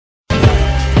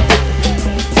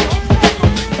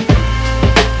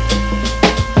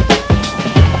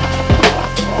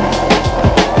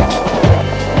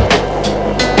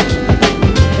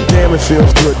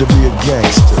to be a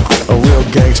gangster. A real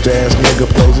gangsta ass nigga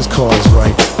plays his cards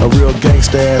right. A real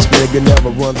gangsta ass nigga never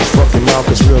runs his fucking mouth,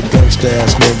 cause real gangsta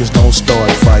ass niggas don't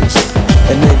start fights.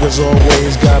 And niggas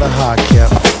always got a high cap,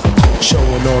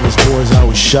 showing on his boys how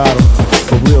he shot him.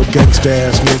 But real gangsta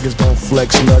ass niggas don't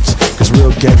flex nuts, cause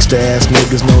real gangsta ass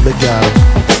niggas know they got him.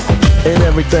 And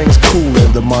everything's cool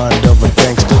in the mind of a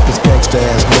gangster, cause gangsta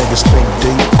ass niggas think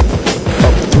deep.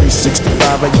 Up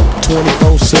 365 and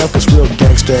 24/7, cause real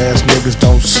gangsta ass niggas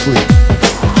don't sleep.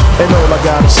 And all I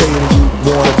gotta say to you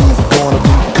gonna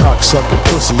be cocksucker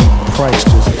pussy eating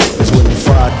pranksters is when the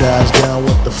fire dies down,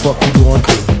 what the fuck you gonna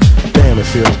do? Damn, it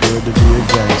feels good to be a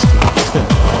gangster.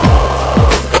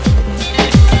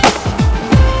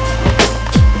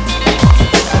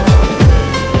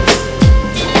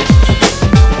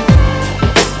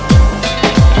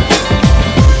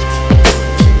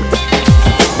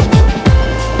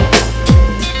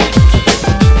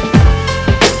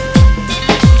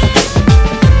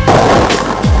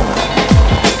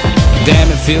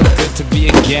 Damn, it feels good to be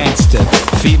a gangster,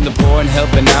 feeding the poor and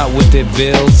helping out with their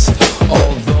bills.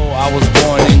 Although I was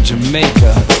born in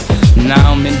Jamaica,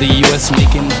 now I'm in the US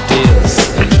making deals.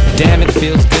 Damn, it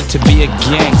feels good to be a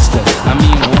gangster, I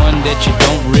mean one that you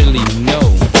don't really know.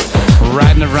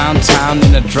 Riding around town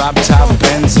in a drop-top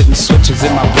Benz, hitting switches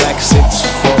in my black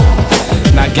 6'4".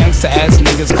 Now gangsta ass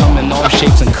niggas come in all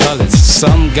shapes and colors.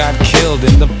 Some got killed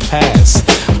in the past,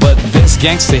 but this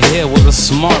gangster here was a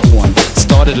smart one.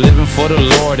 Started living for the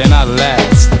Lord and I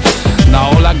last. Now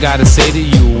all I gotta say to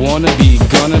you, wanna be,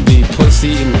 gonna be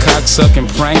pussy and cocksucking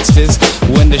pranksters.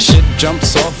 When the shit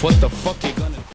jumps off, what the fuck you